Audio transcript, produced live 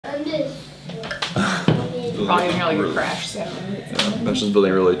Probably gonna hear like a crash sound. Bastion's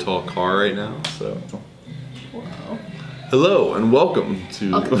building a really tall car right now, so. Wow. Hello and welcome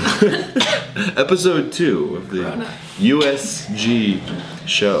to episode 2 of the USG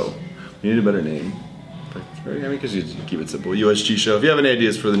show. We need a better name. I mean, because you keep it simple. USG show. If you have any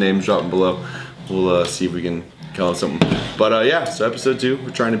ideas for the names, drop them below. We'll see if we can come up with something. But yeah, so episode 2,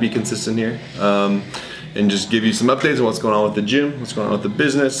 we're trying to be consistent here. And just give you some updates on what's going on with the gym, what's going on with the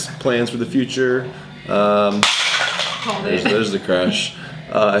business, plans for the future. There's the crash.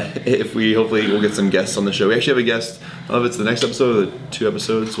 Hopefully we'll get some guests on the show. We actually have a guest. I don't know if it's the next episode or the 2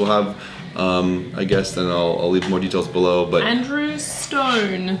 episodes. We'll have a guest, and I'll leave more details below. But Andrew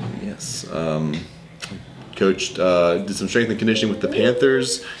Stone. Yes. Coached, did some strength and conditioning with the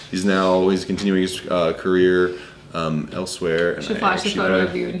Panthers. He's continuing his career elsewhere. Should flash a photo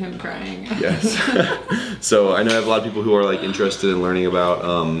of you and him crying. Yes. So I know I have a lot of people who are like interested in learning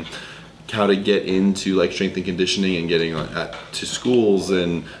about how to get into like strength and conditioning and getting to schools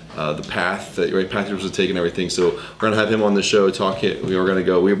and the path that path you're supposed to take and everything. So we're gonna have him on the show talk it. We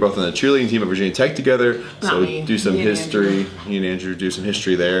were both on the cheerleading team at Virginia Tech together. So do some history. Me and Andrew do some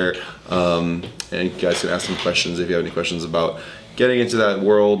history there. And you guys can ask some questions if you have any questions about getting into that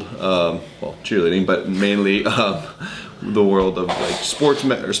world. Well, cheerleading, but mainly the world of like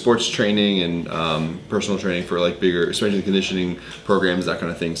sports training and personal training for like bigger strength and conditioning programs, that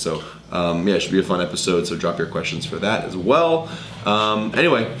kind of thing. So yeah, it should be a fun episode, so drop your questions for that as well.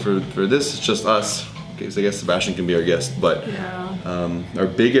 Anyway, for this, it's just us. Okay, so I guess Sebastian can be our guest, but yeah. Our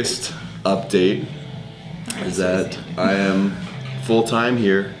biggest update is that I am full-time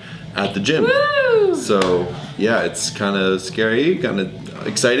here at the gym. Woo! So yeah, it's kind of scary, kind of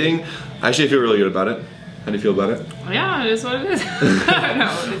exciting. Actually, I feel really good about it. How do you feel about it? Yeah, it is what it is. No,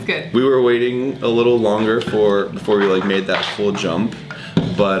 it's good. We were waiting a little longer before we like made that full jump,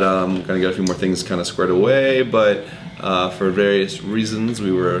 but gonna get a few more things kind of squared away. But for various reasons,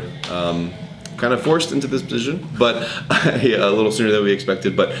 we were kind of forced into this position, but yeah, a little sooner than we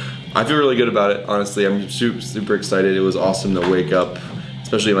expected. But I feel really good about it. Honestly, I'm super excited. It was awesome to wake up,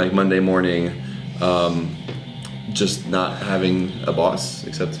 especially like Monday morning, just not having a boss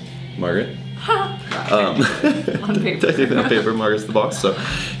except Margaret. On paper. Technically on paper, Margaret's the boss, so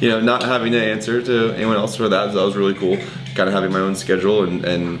you know, not having to answer to anyone else for that was really cool. Kind of having my own schedule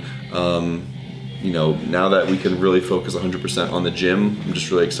and you know, now that we can really focus 100% on the gym, I'm just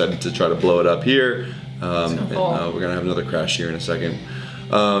really excited to try to blow it up here. And, we're gonna have another crash here in a second.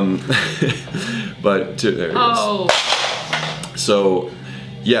 But there it is. So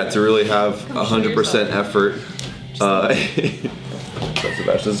yeah, to really have 100% effort.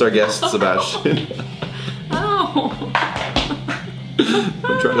 Sebastian, this is our guest, Sebastian. Oh.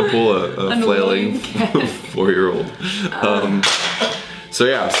 I'm trying to pull a flailing 4-year-old. So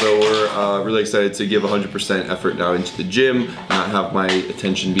yeah, so we're really excited to give 100% effort now into the gym, not have my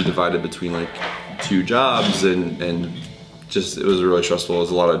attention be divided between like 2 jobs, and just it was really stressful. It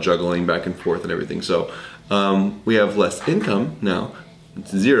was a lot of juggling back and forth and everything. So we have less income now.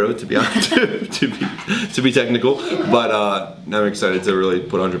 It's 0 to be honest, to be technical, but now I'm excited to really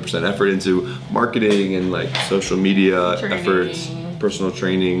put 100% effort into marketing and like social media efforts, personal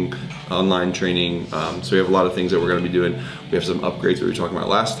training, online training. So we have a lot of things that we're going to be doing. We have some upgrades that we were talking about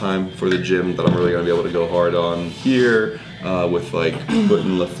last time for the gym that I'm really going to be able to go hard on here, with like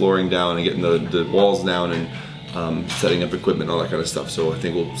putting the flooring down and getting the walls down and setting up equipment and all that kind of stuff. So I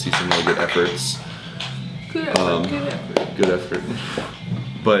think we'll see some really good efforts. Good effort. Good effort.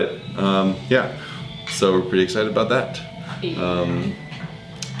 But yeah, so we're pretty excited about that. Do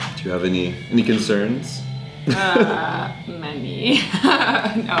you have any concerns? Many.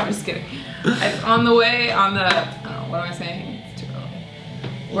 No, I'm just kidding. On the way, what am I saying? It's too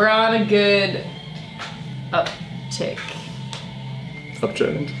early. We're on a good uptick.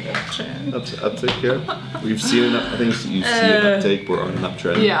 Uptrend. Uptrend. Uptick, yeah. We've seen I think you've seen an uptake. We're on an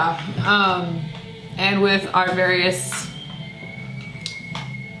uptrend. Yeah. And with our various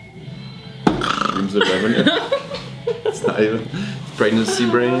streams of revenue. It's not even pregnancy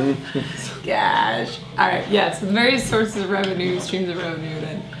brain. Gosh. Alright, yes, with various sources of revenue, streams of revenue,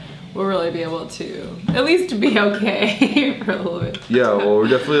 then we'll really be able to at least be okay for a little bit. Yeah, well, we're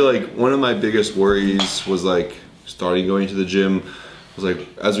definitely like, one of my biggest worries was like starting going to the gym. Was like,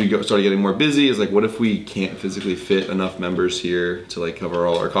 as we started getting more busy, is like, what if we can't physically fit enough members here to like cover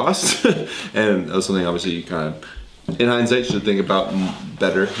all our costs? And that was something obviously you kind of, in hindsight, should think about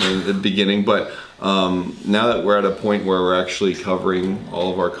better in the beginning. But now that we're at a point where we're actually covering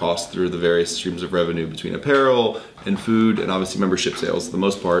all of our costs through the various streams of revenue between apparel and food and obviously membership sales for the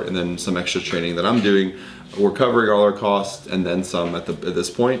most part, and then some extra training that I'm doing, we're covering all our costs and then some at this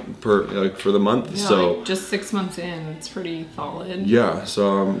point for the month. Yeah, so like just 6 months in, it's pretty solid. Yeah, so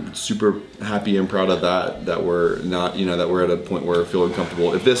I'm super happy and proud of that we're not, that we're at a point where we're feeling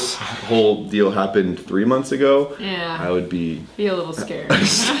comfortable. If this whole deal happened 3 months ago, yeah, I would be a little scared.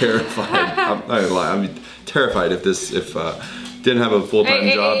 Terrified. I'm not gonna lie, I'm terrified if didn't have a full-time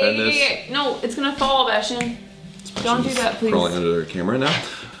job and this. Hey. No, it's gonna fall, Bastion. Don't do that, please. Crawling under the camera now.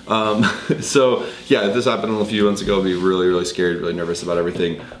 So yeah, if this happened a few months ago, I'd be really, really scared, really nervous about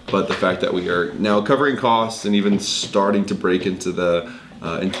everything. But the fact that we are now covering costs and even starting to break into the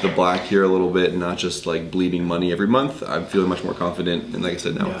black here a little bit, and not just like bleeding money every month, I'm feeling much more confident. And like I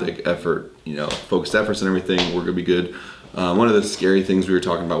said, now with the effort, focused efforts and everything, we're gonna be good. One of the scary things we were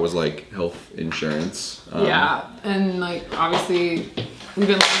talking about was like health insurance. Yeah, and like obviously we've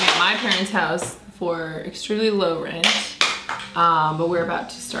been living at my parents' house for extremely low rent. But we're about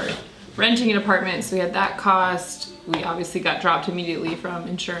to start renting an apartment, so we had that cost. We obviously got dropped immediately from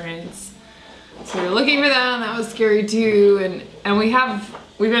insurance, so we were looking for that, and that was scary too. And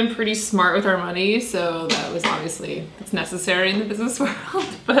we've been pretty smart with our money, so that was obviously, it's necessary in the business world,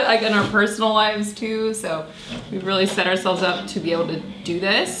 but like in our personal lives too. So we've really set ourselves up to be able to do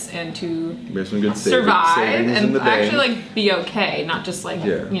this and to some good survive savings and actually like be okay, not just like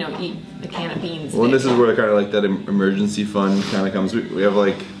eat a can of beans. Well, and this is where kind of like that emergency fund kind of comes. We have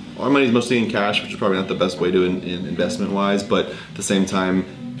like, our money's mostly in cash, which is probably not the best way to investment wise, but at the same time,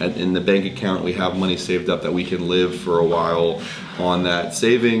 in the bank account, we have money saved up that we can live for a while on that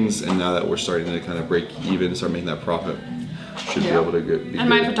savings. And now that we're starting to kind of break even, start making that profit, should be able to be and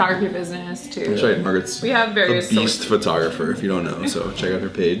my photography business too. That's right, Margaret's we have various a beast photographer, if you don't know. So check out her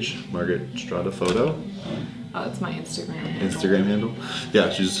page, Margaret Strada Photo. Oh, it's my Instagram handle. Yeah,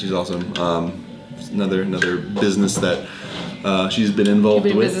 she's awesome. Another business that she's been involved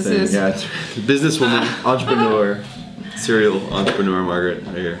with. And, yeah, businesswoman, entrepreneur. Serial entrepreneur, Margaret,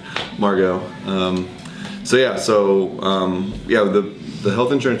 right here, Margot. The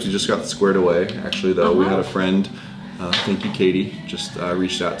health insurance we just got squared away. Actually, though, we had a friend, thank you, Katie, just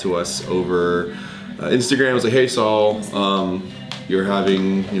reached out to us over Instagram. Was like, hey, Saul, you're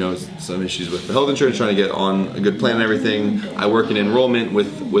having some issues with the health insurance, trying to get on a good plan and everything. I work in enrollment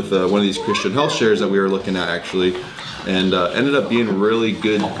with one of these Christian health shares that we were looking at actually. And ended up being really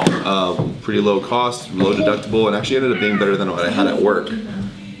good, pretty low cost, low deductible, and actually ended up being better than what I had at work.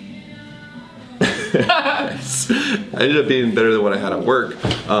 I ended up being better than what I had at work.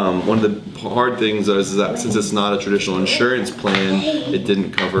 One of the hard things is that since it's not a traditional insurance plan, it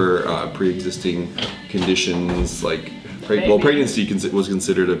didn't cover pre-existing conditions like pregnancy was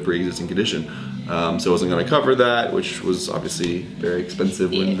considered a pre-existing condition. So it wasn't going to cover that, which was obviously very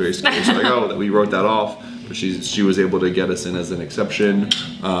expensive and very scary. So that we wrote that off. But she was able to get us in as an exception,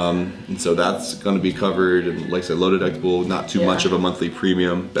 and so that's going to be covered. And like I said, low deductible, not too much of a monthly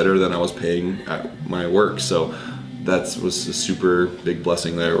premium, better than I was paying at my work. So that was a super big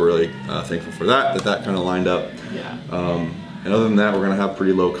blessing there. We're really thankful for that kind of lined up. Yeah. And other than that, we're going to have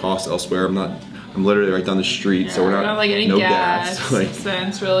pretty low costs elsewhere. I'm literally right down the street, so we're not like any gas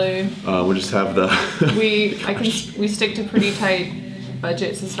expense really. We just have the we stick to pretty tight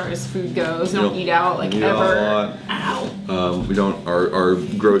budgets as far as food goes. We don't eat out like ever. We don't. Our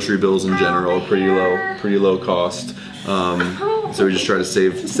grocery bills in general are pretty low cost. So we just try to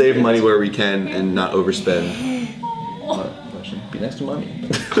save money where we can and not overspend. Be nice to mommy.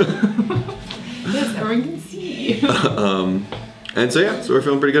 Yes, everyone can see. And so we're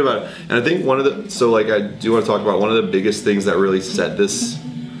feeling pretty good about it. And I think I do want to talk about one of the biggest things that really set this,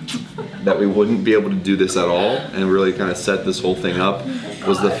 that we wouldn't be able to do this at all, and really kind of set this whole thing up,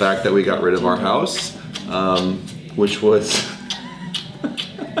 was the fact that we got rid of our house, which was,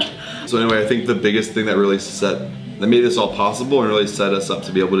 so anyway, I think the biggest thing that really that made this all possible and really set us up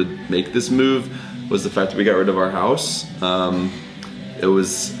to be able to make this move was the fact that we got rid of our house. It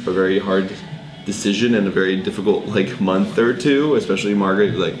was a very hard decision and a very difficult month or two, especially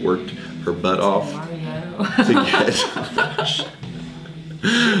Margaret worked her butt off to get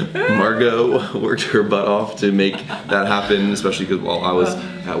Margot worked her butt off to make that happen, especially because while I was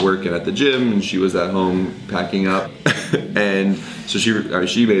at work and at the gym and she was at home packing up. And so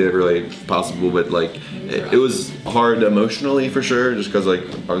she made it really possible, but it was hard emotionally for sure, just because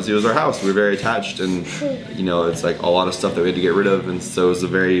obviously it was our house, we were very attached, and it's a lot of stuff that we had to get rid of, and so it was a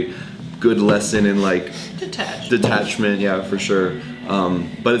very good lesson in detachment, yeah, for sure.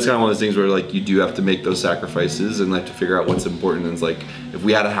 But it's kind of one of those things where you do have to make those sacrifices and to figure out what's important. And it's if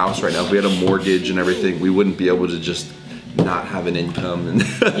we had a house right now, if we had a mortgage and everything, we wouldn't be able to just not have an income. And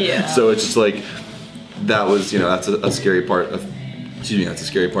so it's just that was, that's a scary part of excuse me, that's the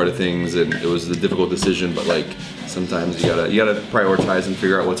scary part of things, and it was a difficult decision, but like sometimes you gotta prioritize and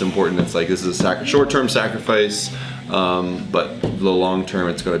figure out what's important. It's like this is a short-term sacrifice, but the long term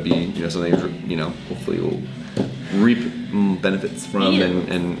it's gonna be something hopefully you'll reap benefits from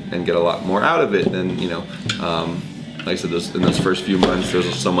and get a lot more out of it. And like I said, in those first few months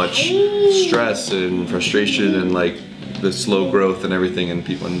there's so much stress and frustration and like the slow growth and everything, and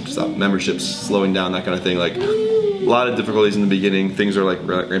people and memberships slowing down, that kind of thing. Like a lot of difficulties in the beginning. Things are like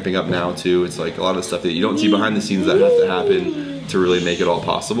ramping up now too. It's like a lot of stuff that you don't see behind the scenes that have to happen to really make it all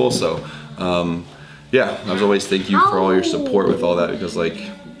possible. So yeah, as always, thank you for all your support with all that, because like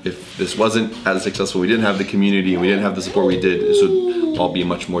if this wasn't as successful, we didn't have the community and we didn't have the support we did, this would all be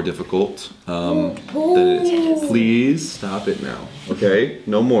much more difficult than it is. Please stop it now, okay?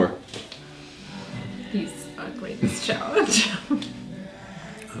 No more. He's ugly, this challenge.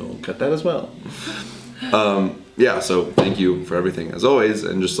 I will cut that as well. Yeah, so thank you for everything as always,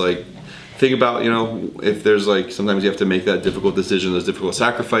 and just like think about if there's like sometimes you have to make that difficult decision, those difficult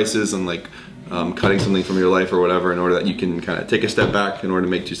sacrifices, and like cutting something from your life or whatever in order that you can kind of take a step back in order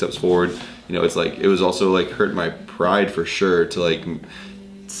to make 2 steps forward. It's like it was also like hurt my pride for sure to like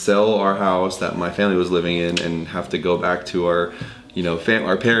sell our house that my family was living in and have to go back to our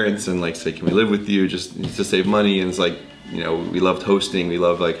our parents and like say, can we live with you, just to save money. And it's like we loved hosting, we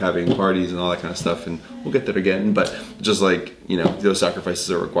loved like having parties and all that kind of stuff, and we'll get there again, but just like those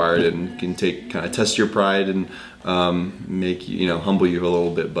sacrifices are required and can kind of test your pride and make you humble you a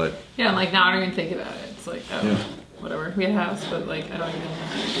little bit. But yeah, like now I don't even think about it. It's like whatever, we had a house, but like I don't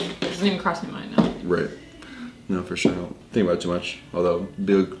even, it doesn't even cross my mind now. Right. No, for sure. I don't think about it too much. Although it'd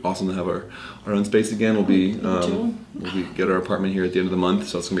be awesome to have our own space again. We'll get our apartment here at the end of the month,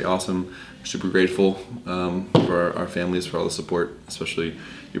 so it's gonna be awesome. We're super grateful for our families, for all the support, especially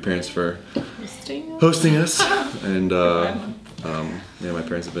your parents for hosting us. And yeah, my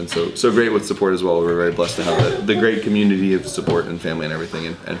parents have been so great with support as well. We're very blessed to have the great community of support and family and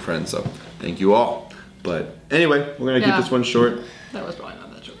everything and friends. So thank you all. But anyway, we're gonna keep this one short. That was probably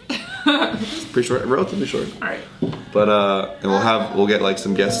not that short. Pretty short, relatively short. All right. But and we'll get like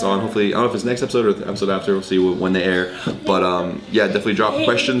some guests on. Hopefully, I don't know if it's next episode or the episode after. We'll see when they air. But yeah, definitely drop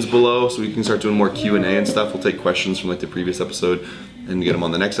questions below so we can start doing more Q&A and stuff. We'll take questions from like the previous episode and get them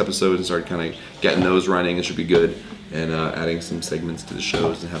on the next episode and start kind of getting those running. It should be good, and adding some segments to the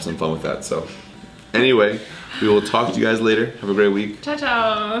shows and have some fun with that. So anyway, we will talk to you guys later. Have a great week. Ciao,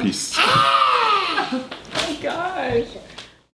 ciao. Peace. Oh my gosh.